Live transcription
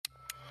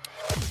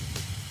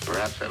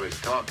Perhaps I was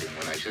talking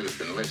when I should have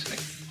been listening.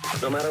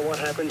 No matter what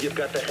happens, you've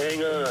got to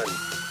hang on.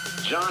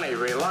 Johnny,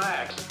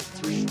 relax.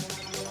 3.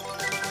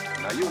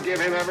 Now you give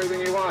him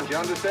everything he wants, you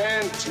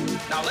understand? 2.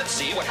 Now let's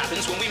see what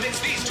happens when we mix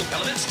these two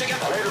elements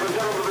together. Ladies and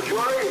gentlemen of the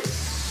jury.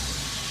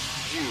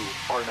 You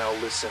are now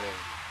listening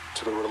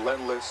to the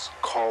Relentless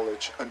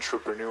College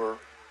Entrepreneur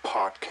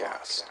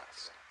Podcast.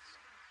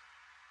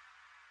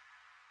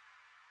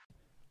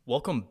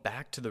 Welcome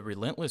back to the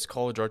Relentless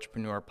College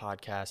Entrepreneur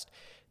Podcast.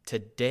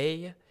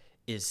 Today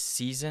is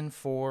Season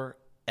 4,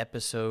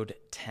 Episode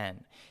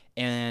 10.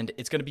 And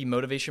it's going to be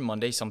Motivation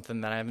Monday,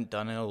 something that I haven't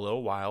done in a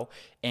little while.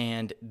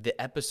 And the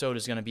episode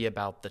is going to be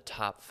about the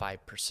top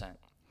 5%.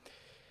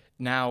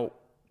 Now,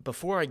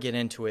 before I get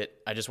into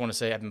it, I just want to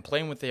say I've been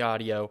playing with the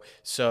audio,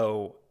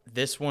 so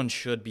this one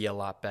should be a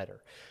lot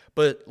better.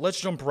 But let's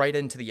jump right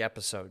into the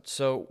episode.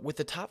 So with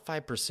the top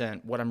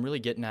 5%, what I'm really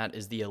getting at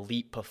is the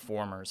elite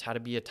performers, how to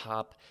be a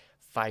top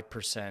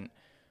 5%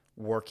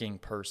 working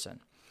person.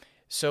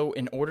 So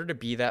in order to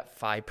be that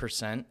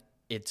 5%,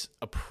 it's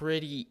a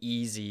pretty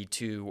easy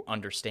to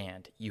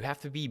understand. You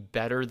have to be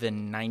better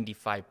than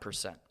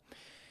 95%.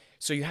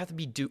 So you have to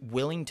be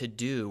willing to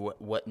do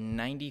what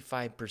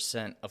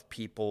 95% of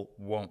people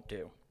won't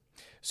do.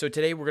 So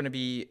today we're going to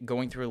be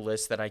going through a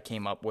list that I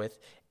came up with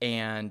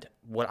and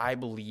what I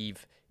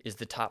believe is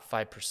the top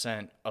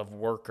 5% of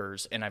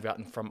workers, and I've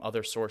gotten from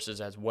other sources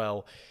as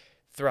well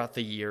throughout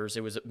the years.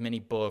 It was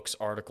many books,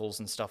 articles,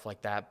 and stuff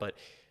like that, but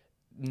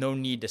no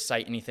need to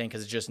cite anything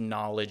because it's just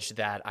knowledge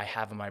that I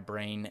have in my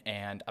brain,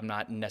 and I'm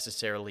not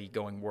necessarily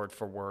going word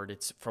for word.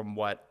 It's from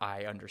what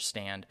I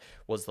understand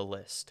was the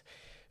list.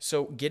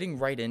 So getting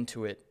right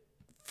into it,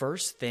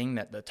 first thing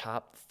that the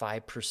top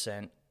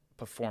 5%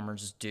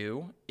 performers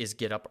do is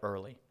get up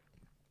early.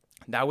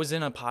 That was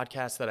in a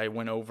podcast that I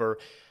went over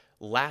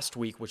last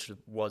week, which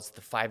was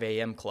the 5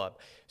 a.m. club.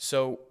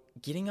 So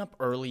getting up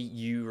early,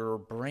 your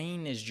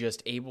brain is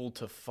just able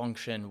to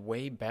function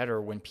way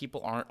better when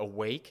people aren't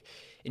awake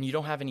and you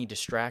don't have any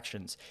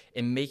distractions.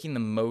 And making the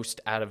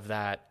most out of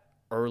that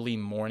early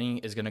morning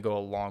is going to go a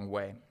long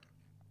way.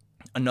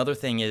 Another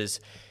thing is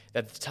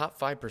that the top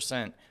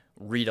 5%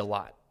 read a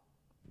lot,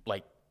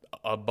 like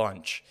a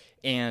bunch.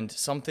 And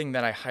something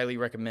that I highly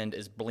recommend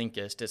is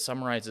Blinkist. It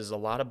summarizes a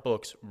lot of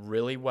books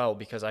really well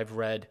because I've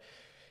read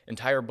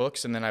entire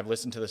books and then I've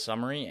listened to the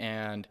summary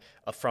and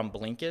from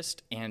Blinkist,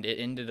 and it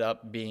ended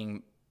up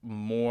being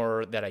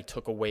more that I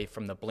took away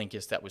from the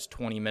Blinkist that was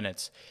 20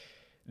 minutes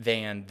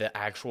than the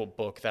actual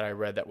book that I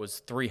read that was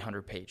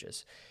 300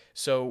 pages.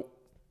 So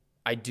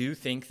I do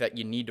think that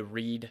you need to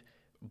read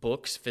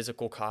books,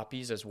 physical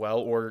copies as well,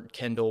 or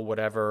Kindle,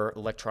 whatever,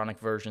 electronic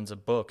versions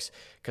of books,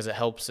 because it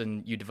helps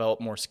and you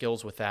develop more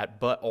skills with that.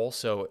 But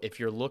also, if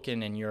you're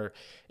looking and your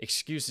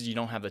excuses, you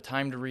don't have the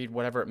time to read,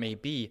 whatever it may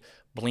be,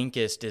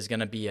 Blinkist is going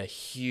to be a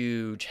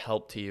huge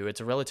help to you. It's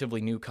a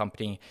relatively new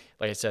company.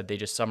 Like I said, they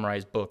just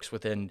summarize books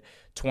within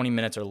 20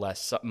 minutes or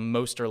less.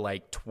 Most are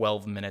like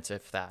 12 minutes,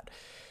 if that.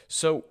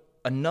 So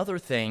another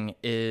thing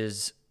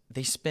is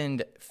they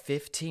spend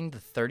 15 to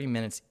 30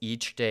 minutes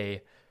each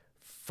day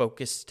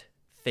focused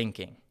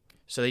thinking.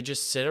 So they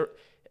just sit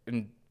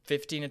in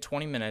 15 to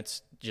 20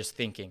 minutes just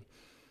thinking.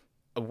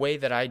 A way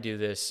that I do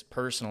this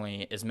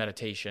personally is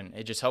meditation.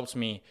 It just helps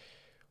me,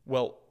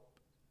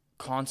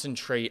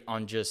 concentrate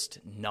on just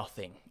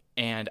nothing.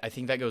 And I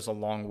think that goes a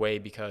long way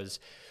because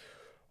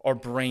our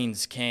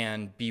brains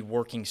can be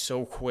working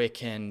so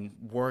quick and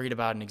worried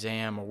about an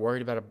exam or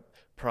worried about a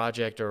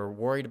project or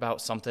worried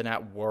about something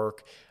at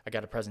work. I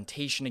got a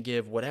presentation to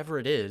give, whatever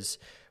it is.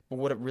 But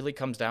what it really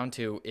comes down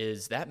to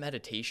is that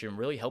meditation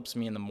really helps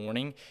me in the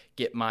morning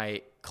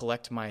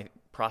collect my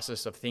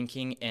process of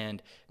thinking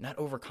and not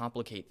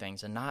overcomplicate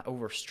things and not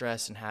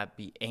overstress and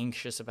be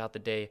anxious about the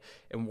day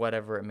and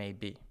whatever it may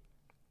be.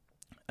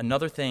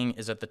 Another thing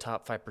is that the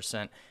top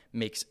 5%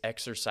 makes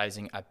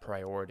exercising a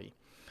priority.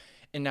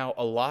 And now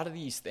a lot of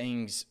these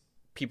things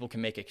people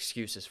can make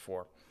excuses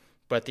for.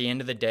 But at the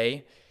end of the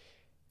day,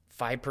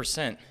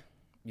 5%,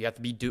 you have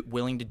to be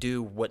willing to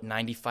do what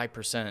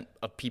 95%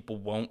 of people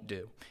won't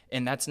do.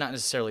 And that's not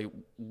necessarily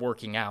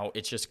working out.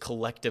 It's just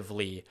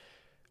collectively,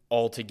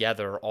 all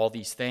together, all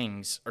these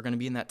things are going to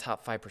be in that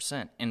top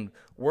 5%. And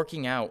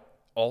working out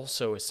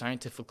also is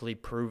scientifically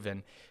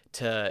proven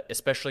to,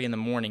 especially in the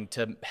morning,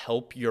 to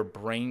help your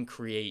brain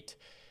create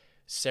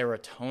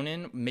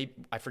serotonin. Maybe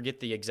I forget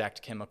the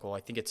exact chemical.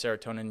 I think it's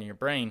serotonin in your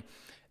brain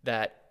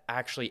that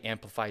actually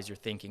amplifies your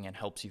thinking and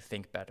helps you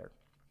think better.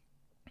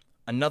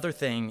 Another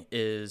thing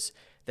is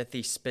that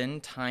they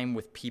spend time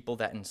with people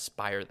that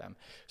inspire them.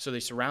 So they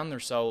surround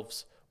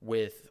themselves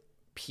with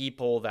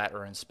people that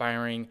are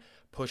inspiring,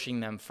 pushing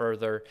them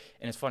further.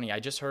 And it's funny, I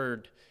just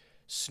heard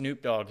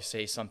Snoop Dogg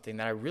say something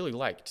that I really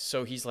liked.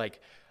 So he's like,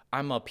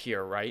 I'm up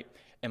here, right?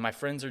 And my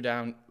friends are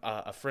down,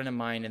 a friend of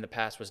mine in the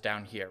past was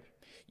down here.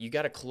 You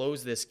got to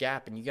close this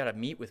gap and you got to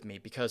meet with me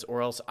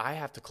or else I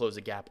have to close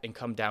a gap and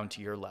come down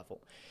to your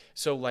level.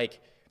 So like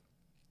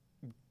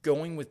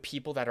going with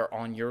people that are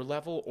on your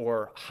level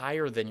or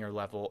higher than your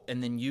level,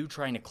 and then you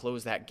trying to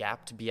close that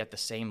gap to be at the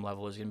same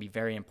level is going to be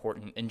very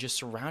important. And just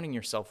surrounding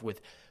yourself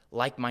with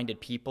like-minded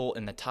people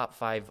and the top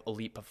 5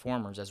 elite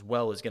performers as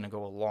well is going to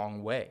go a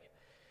long way.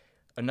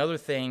 Another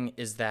thing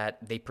is that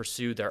they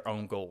pursue their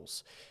own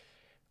goals.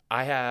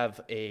 I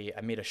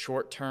made a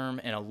short-term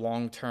and a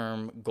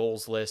long-term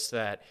goals list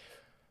that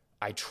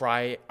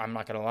I'm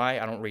not going to lie,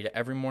 I don't read it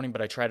every morning,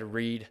 but I try to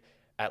read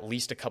at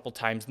least a couple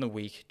times in the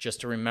week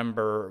just to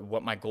remember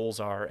what my goals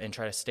are and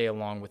try to stay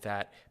along with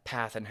that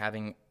path and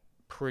having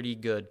pretty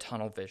good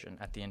tunnel vision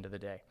at the end of the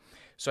day.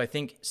 So I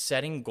think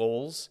setting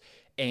goals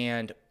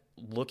and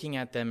looking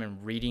at them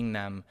and reading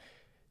them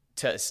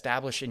to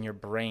establish in your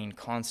brain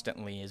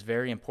constantly is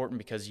very important,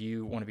 because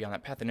you want to be on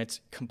that path. And it's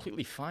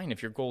completely fine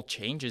if your goal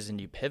changes and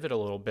you pivot a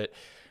little bit.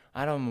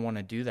 I don't want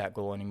to do that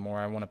goal anymore.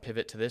 I want to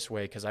pivot to this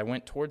way because I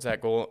went towards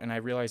that goal and I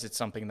realize it's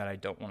something that I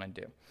don't want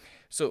to do.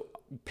 So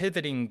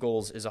pivoting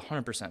goals is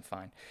 100%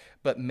 fine,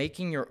 but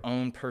making your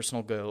own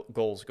personal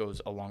goals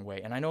goes a long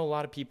way. And I know a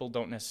lot of people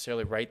don't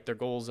necessarily write their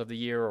goals of the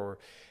year, or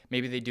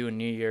maybe they do in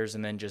New Year's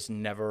and then just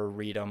never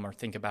read them or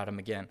think about them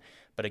again.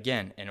 But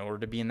again, in order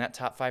to be in that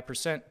top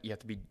 5%, you have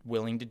to be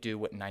willing to do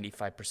what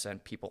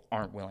 95% people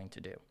aren't willing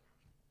to do.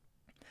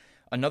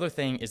 Another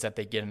thing is that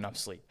they get enough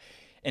sleep.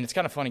 And it's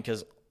kind of funny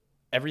because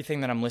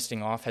everything that I'm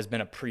listing off has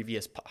been a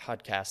previous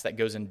podcast that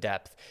goes in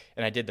depth.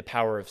 And I did The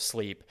Power of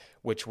Sleep,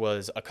 which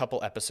was a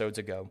couple episodes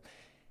ago,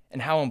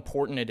 and how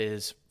important it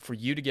is for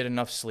you to get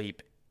enough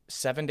sleep,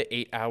 7 to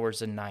 8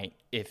 hours a night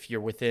if you're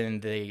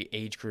within the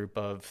age group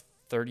of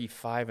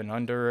 35 and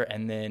under.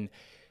 And then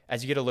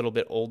as you get a little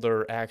bit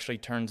older, it actually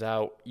turns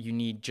out you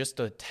need just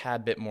a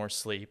tad bit more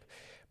sleep.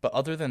 But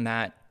other than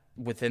that,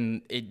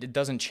 it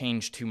doesn't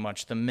change too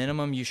much. The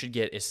minimum you should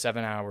get is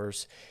 7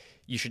 hours.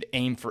 You should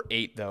aim for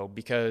 8 though,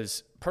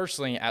 because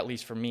personally, at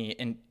least for me,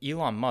 and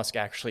Elon Musk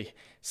actually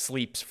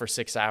sleeps for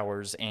 6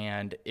 hours,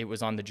 and it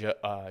was on the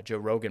Joe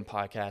Rogan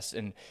podcast.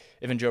 And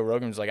even Joe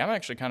Rogan was like, I'm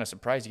actually kind of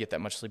surprised you get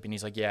that much sleep. And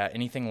he's like, yeah,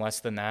 anything less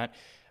than that,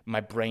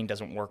 my brain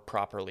doesn't work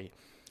properly.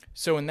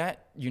 So in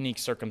that unique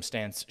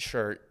circumstance,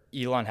 sure,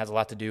 Elon has a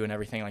lot to do and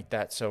everything like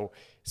that. So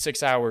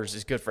 6 hours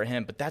is good for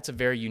him, but that's a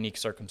very unique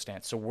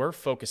circumstance. So we're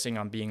focusing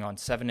on being on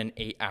 7 and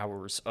 8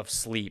 hours of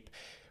sleep,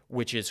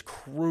 which is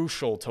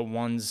crucial to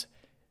one's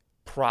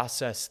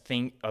process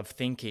of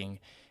thinking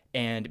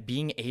and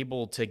being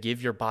able to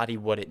give your body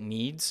what it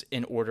needs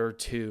in order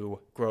to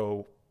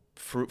grow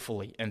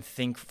fruitfully and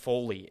think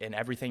fully and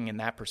everything in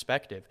that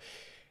perspective.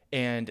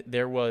 And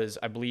there was,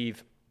 I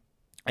believe,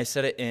 I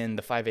said it in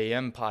the 5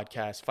 a.m.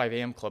 podcast, 5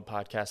 a.m. Club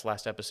podcast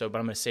last episode, but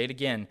I'm going to say it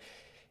again.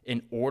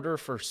 In order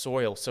for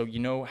soil, so you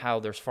know how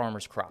there's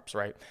farmers' crops,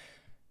 right?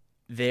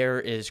 There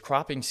is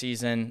cropping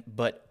season,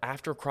 but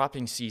after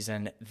cropping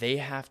season, they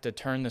have to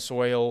turn the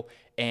soil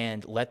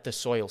and let the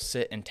soil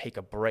sit and take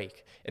a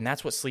break. And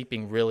that's what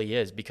sleeping really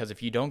is, because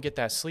if you don't get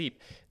that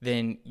sleep,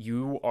 then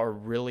you are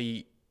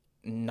really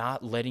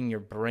not letting your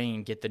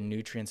brain get the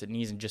nutrients it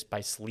needs, and just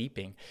by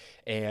sleeping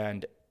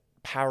and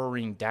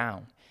powering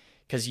down.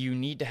 Because you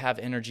need to have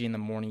energy in the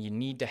morning. You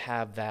need to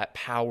have that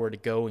power to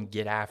go and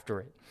get after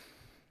it.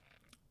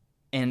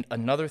 And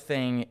another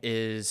thing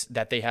is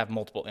that they have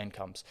multiple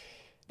incomes.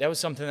 That was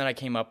something that I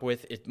came up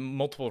with. It's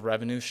multiple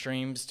revenue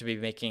streams to be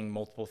making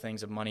multiple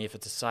things of money. If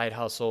it's a side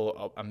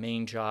hustle, a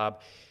main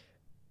job,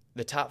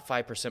 the top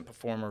 5%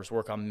 performers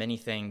work on many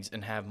things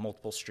and have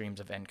multiple streams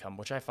of income,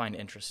 which I find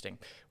interesting.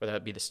 Whether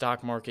that be the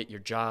stock market,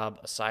 your job,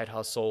 a side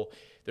hustle,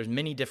 there's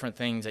many different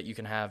things that you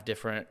can have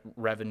different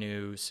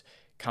revenues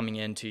coming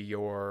into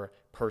your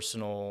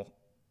personal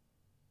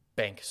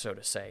bank, so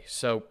to say.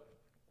 So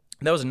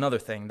that was another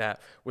thing that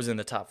was in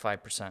the top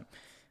 5%.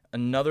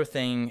 Another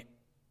thing,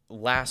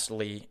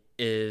 lastly,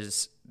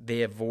 is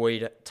they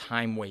avoid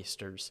time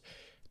wasters.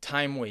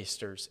 Time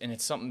wasters, and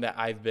it's something that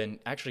I've been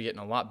actually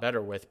getting a lot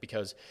better with,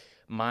 because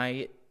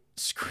my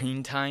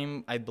screen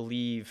time, I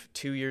believe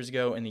 2 years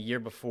ago and the year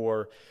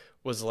before,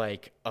 was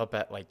like up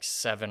at like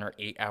 7 or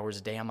 8 hours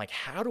a day. I'm like,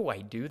 how do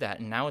I do that?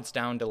 And now it's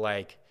down to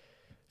like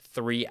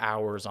 3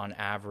 hours on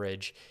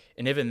average.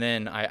 And even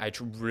then, I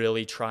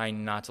really try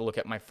not to look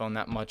at my phone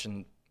that much,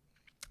 and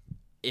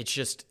it's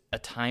just a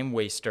time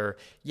waster.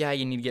 Yeah,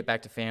 you need to get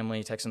back to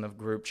family, text in the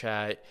group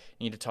chat,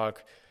 you need to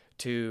talk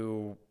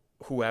to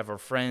whoever,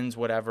 friends,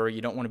 whatever.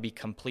 You don't want to be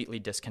completely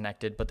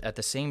disconnected, but at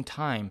the same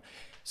time,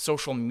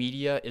 social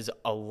media is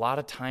a lot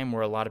of time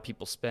where a lot of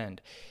people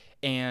spend.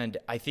 And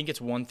I think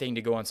it's one thing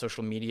to go on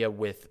social media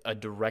with a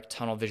direct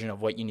tunnel vision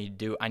of what you need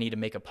to do. I need to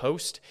make a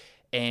post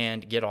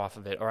and get off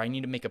of it. Or I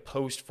need to make a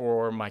post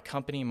for my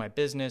company, my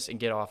business, and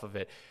get off of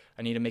it.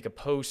 I need to make a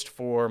post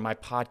for my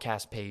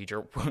podcast page,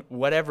 or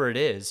whatever it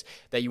is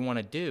that you want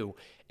to do,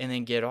 and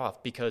then get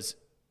off. Because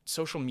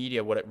social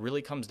media, what it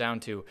really comes down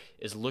to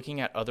is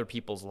looking at other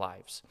people's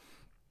lives.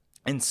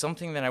 And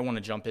something that I want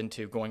to jump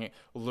into, going a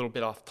little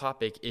bit off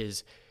topic,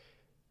 is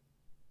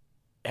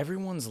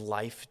everyone's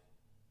life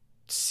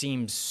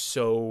seems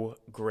so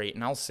great.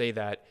 And I'll say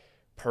that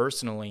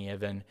personally,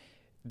 even,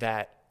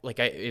 that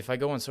if I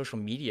go on social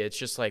media, it's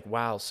just like,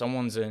 wow,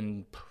 someone's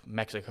in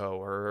Mexico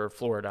or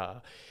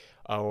Florida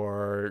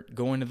or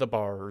going to the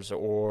bars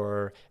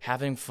or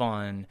having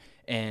fun,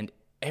 and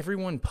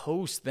everyone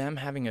posts them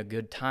having a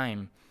good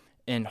time,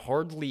 and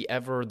hardly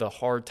ever the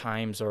hard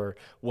times or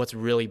what's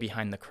really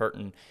behind the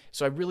curtain.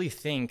 So I really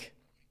think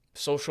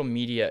social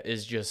media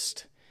is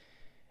just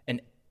an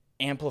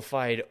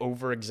amplified,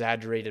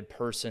 over-exaggerated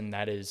person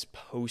that is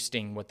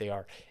posting what they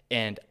are.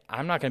 And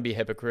I'm not going to be a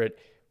hypocrite.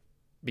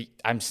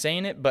 I'm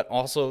saying it, but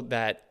also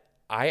that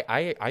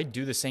I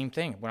do the same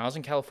thing. When I was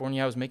in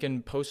California, I was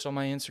making posts on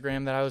my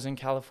Instagram that I was in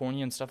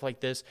California and stuff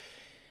like this.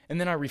 And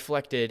then I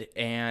reflected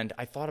and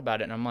I thought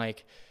about it, and I'm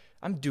like,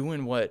 I'm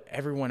doing what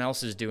everyone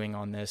else is doing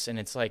on this. And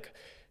it's like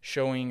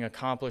showing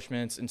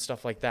accomplishments and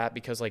stuff like that,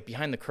 because like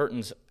behind the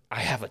curtains, I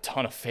have a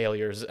ton of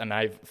failures and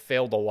I've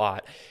failed a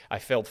lot. I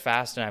failed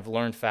fast and I've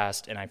learned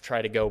fast and I've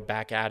tried to go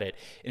back at it.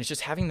 And it's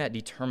just having that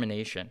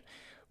determination,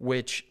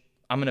 which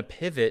I'm going to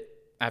pivot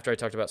after I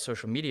talked about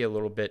social media a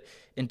little bit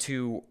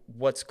into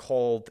what's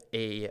called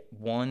a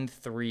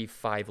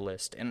 1-3-5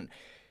 list. And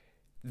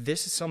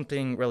this is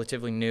something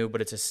relatively new,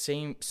 but it's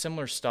the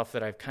similar stuff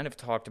that I've kind of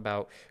talked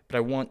about, but I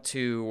want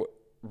to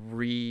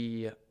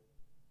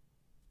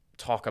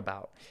talk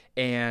about.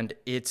 And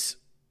it's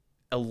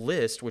a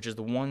list, which is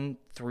the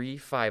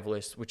 1-3-5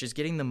 list, which is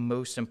getting the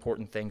most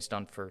important things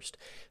done first.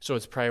 So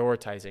it's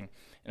prioritizing.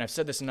 And I've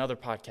said this in other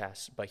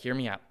podcasts, but hear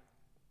me out.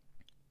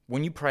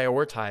 When you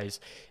prioritize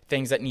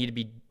things that need to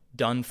be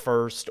done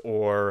first,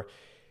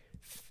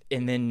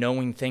 and then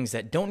knowing things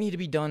that don't need to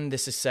be done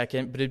this is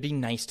second, but it'd be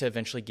nice to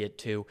eventually get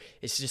to,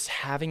 it's just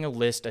having a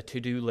list, a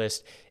to-do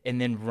list,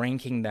 and then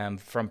ranking them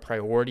from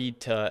priority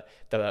to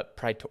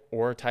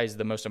prioritize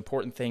the most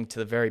important thing to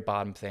the very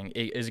bottom thing.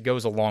 It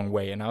goes a long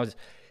way. And I was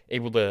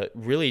able to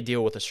really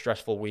deal with a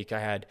stressful week. I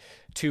had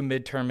 2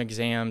 midterm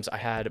exams. I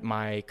had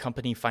my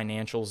company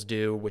financials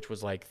due, which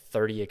was like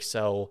 30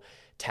 Excel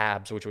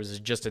tabs, which was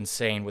just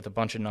insane with a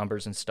bunch of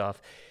numbers and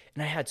stuff.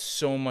 And I had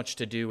so much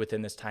to do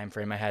within this time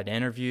frame. I had an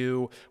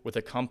interview with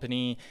a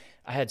company.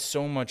 I had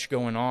so much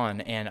going on,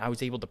 and I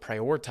was able to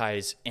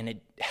prioritize, and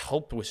it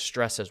helped with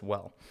stress as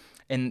well.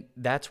 And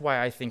that's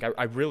why I think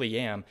I really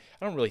am.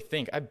 I don't really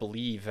think, I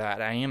believe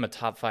that I am a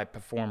top 5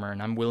 performer,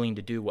 and I'm willing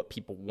to do what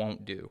people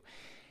won't do.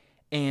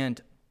 And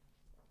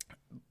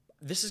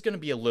this is going to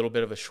be a little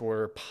bit of a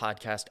shorter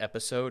podcast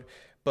episode,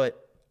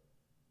 but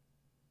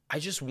I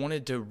just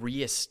wanted to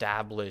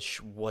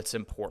reestablish what's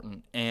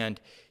important.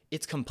 And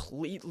it's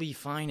completely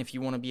fine if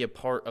you want to be a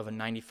part of a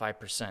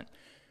 95%.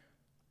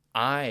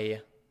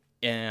 I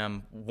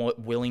am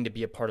willing to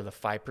be a part of the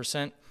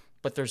 5%,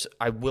 but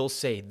I will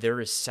say there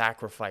is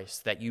sacrifice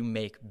that you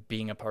make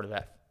being a part of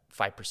that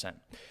 5%.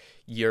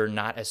 You're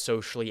not as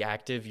socially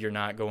active. You're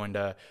not going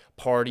to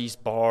parties,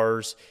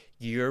 bars.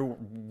 You're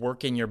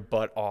working your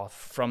butt off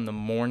from the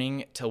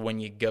morning till when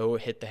you go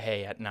hit the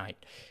hay at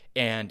night.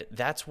 And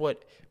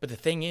but the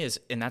thing is,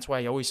 and that's why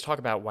I always talk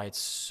about why it's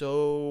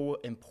so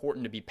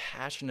important to be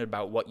passionate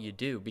about what you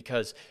do,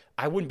 because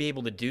I wouldn't be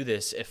able to do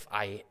this if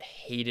I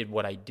hated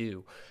what I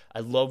do. I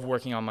love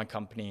working on my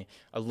company.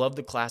 I love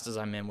the classes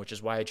I'm in, which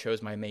is why I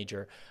chose my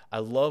major. I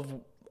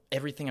love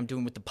everything I'm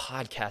doing with the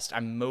podcast.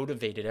 I'm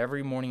motivated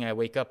every morning I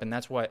wake up, and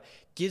that's what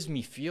gives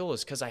me fuel,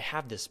 is because I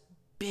have this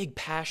big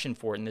passion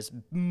for it and this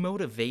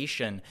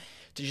motivation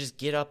to just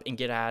get up and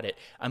get at it.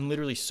 I'm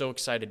literally so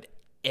excited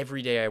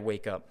every day I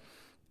wake up.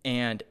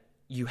 And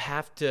you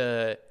have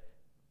to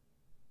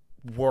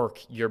work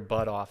your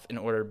butt off in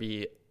order to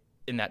be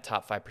in that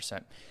top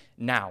 5%.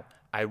 Now,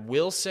 I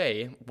will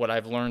say what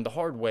I've learned the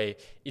hard way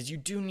is you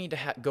do need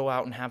to go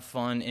out and have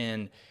fun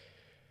and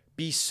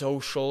be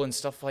social and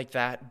stuff like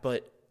that.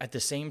 But at the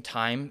same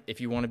time,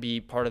 if you want to be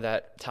part of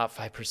that top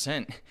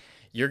 5%,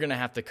 you're going to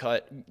have to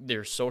cut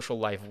their social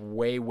life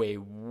way, way,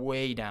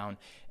 way down.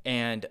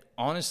 And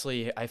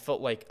honestly, I felt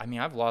like,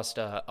 I've lost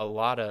a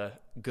lot of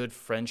good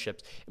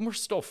friendships, and we're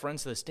still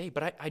friends to this day,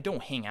 but I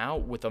don't hang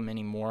out with them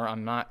anymore.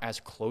 I'm not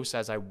as close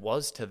as I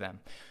was to them.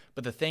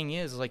 But the thing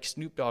is, like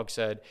Snoop Dogg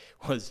said,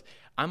 was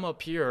I'm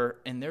up here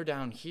and they're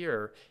down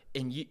here,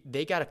 and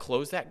they got to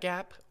close that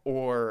gap,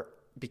 or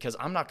because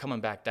I'm not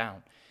coming back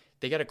down.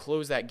 They got to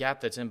close that gap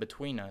that's in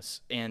between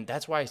us. And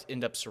that's why I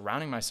end up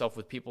surrounding myself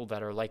with people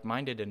that are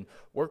like-minded and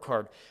work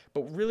hard.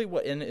 But really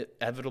what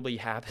inevitably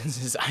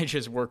happens is I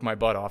just work my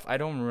butt off. I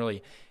don't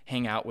really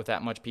hang out with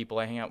that much people.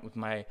 I hang out with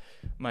my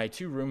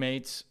 2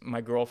 roommates, my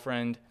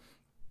girlfriend.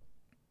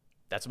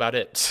 That's about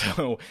it.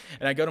 So,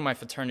 and I go to my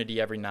fraternity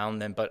every now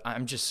and then, but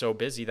I'm just so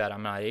busy that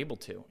I'm not able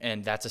to.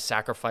 And that's a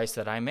sacrifice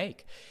that I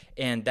make.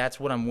 And that's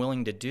what I'm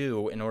willing to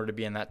do in order to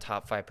be in that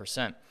top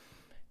 5%.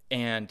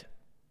 And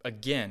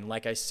again,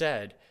 like I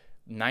said,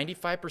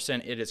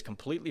 95%, it is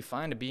completely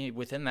fine to be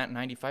within that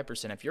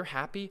 95%. If you're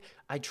happy,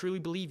 I truly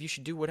believe you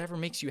should do whatever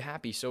makes you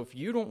happy. So if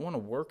you don't want to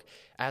work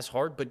as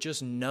hard, but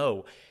just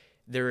know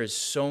there is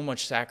so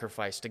much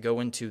sacrifice to go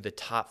into the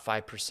top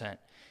 5%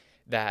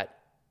 that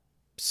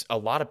a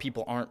lot of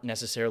people aren't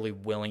necessarily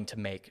willing to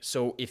make.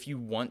 So if you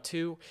want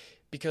to,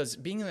 because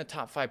being in the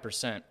top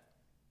 5%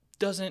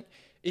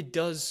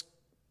 does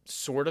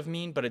sort of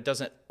mean, but it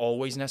doesn't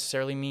always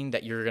necessarily mean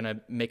that you're going to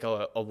make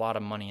a lot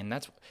of money. And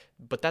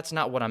that's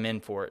not what I'm in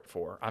for it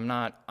for. I'm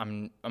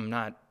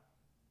not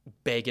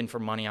begging for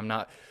money. I'm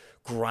not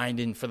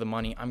grinding for the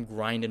money. I'm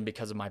grinding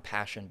because of my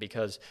passion,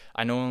 because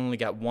I know I only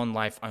got one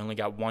life. I only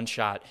got one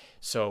shot.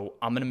 So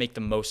I'm going to make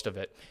the most of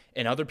it.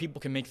 And other people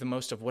can make the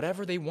most of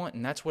whatever they want.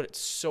 And that's what's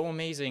so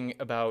amazing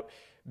about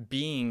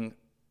being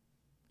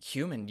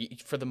human.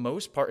 For the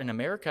most part, in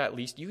America at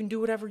least, you can do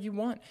whatever you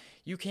want.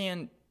 You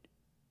can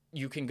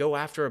go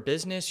after a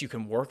business. You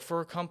can work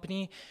for a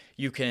company.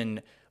 You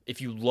can,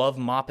 if you love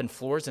mopping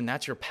floors and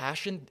that's your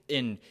passion,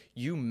 and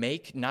you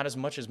make not as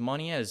much as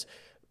money as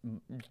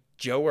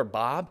Joe or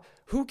Bob,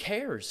 who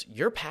cares?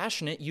 You're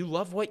passionate. You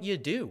love what you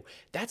do.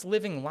 That's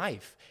living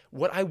life.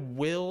 What I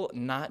will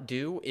not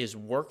do is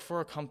work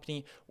for a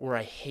company where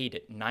I hate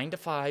it. 9 to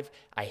 5,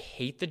 I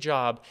hate the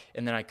job,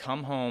 and then I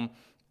come home,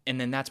 and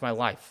then that's my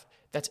life.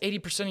 That's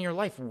 80% of your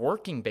life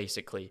working,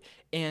 basically.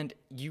 And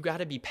you got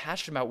to be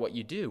passionate about what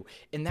you do.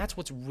 And that's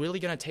what's really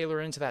going to tailor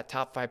into that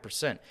top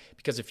 5%.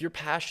 Because if you're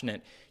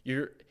passionate,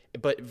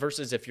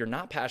 versus if you're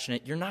not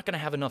passionate, you're not going to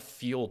have enough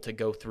fuel to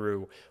go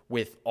through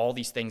with all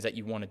these things that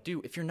you want to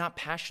do if you're not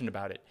passionate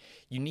about it.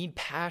 You need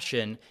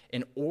passion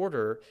in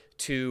order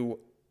to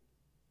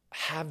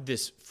have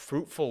this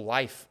fruitful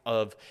life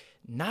of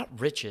not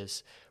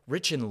riches.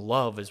 Rich in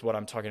love is what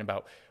I'm talking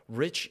about.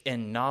 Rich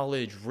in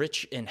knowledge,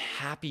 rich in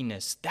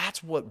happiness.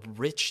 That's what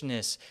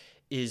richness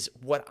is,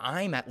 what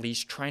I'm at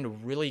least trying to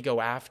really go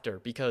after,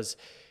 because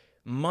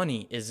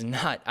money is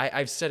not,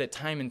 I've said it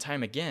time and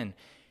time again,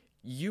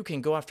 you can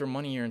go after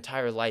money your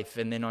entire life,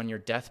 and then on your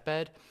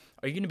deathbed,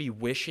 are you going to be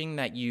wishing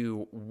that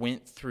you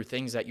went through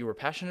things that you were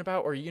passionate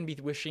about, or are you going to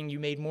be wishing you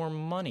made more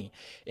money?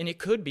 And it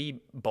could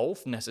be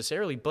both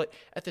necessarily, but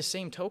at the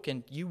same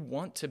token, you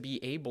want to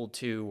be able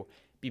to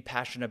be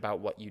passionate about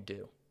what you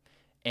do.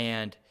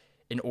 And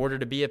in order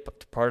to be a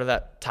part of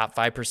that top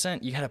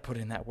 5%, you got to put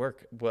in that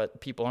work,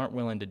 what people aren't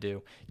willing to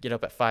do. Get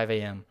up at 5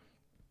 a.m.,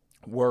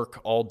 work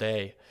all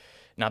day,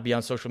 not be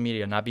on social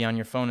media, not be on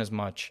your phone as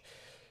much,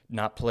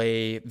 not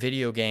play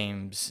video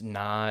games,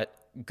 not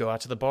go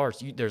out to the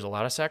bars. There's a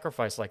lot of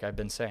sacrifice, like I've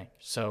been saying.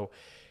 So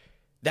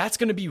that's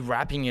going to be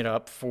wrapping it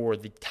up for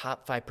the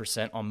top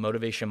 5% on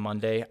Motivation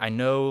Monday.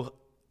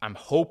 I'm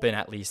hoping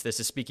at least this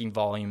is speaking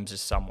volumes to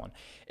someone.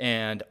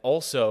 And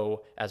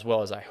also, as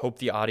well as I hope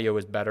the audio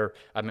is better,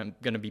 I'm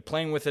going to be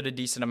playing with it a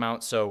decent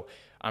amount. So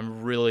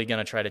I'm really going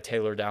to try to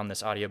tailor down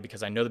this audio,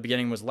 because I know the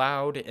beginning was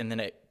loud, and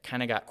then it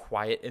kind of got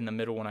quiet in the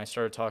middle when I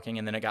started talking,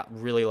 and then it got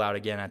really loud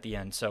again at the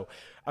end. So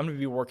I'm going to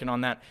be working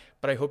on that.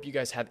 But I hope you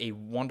guys have a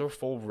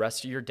wonderful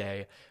rest of your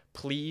day.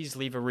 Please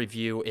leave a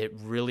review. It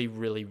really,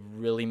 really,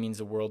 really means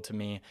the world to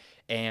me.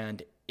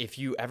 And if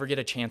you ever get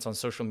a chance on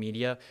social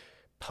media,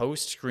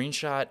 post,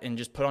 screenshot, and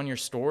just put on your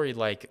story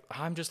like,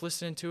 I'm just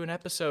listening to an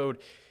episode,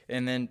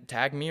 and then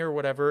tag me or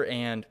whatever,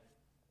 and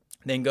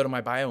then go to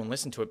my bio and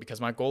listen to it,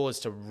 because my goal is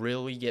to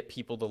really get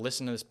people to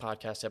listen to this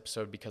podcast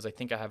episode, because I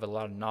think I have a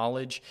lot of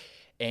knowledge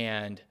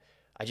and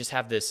I just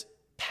have this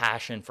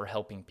passion for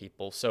helping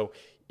people. So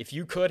if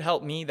you could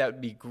help me, that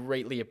would be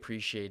greatly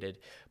appreciated.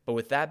 But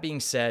with that being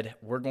said,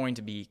 we're going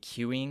to be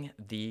cueing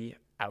the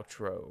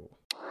outro.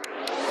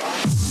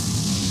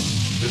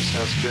 This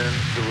has been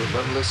the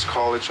Relentless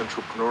College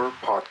Entrepreneur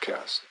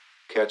Podcast.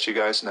 Catch you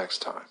guys next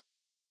time.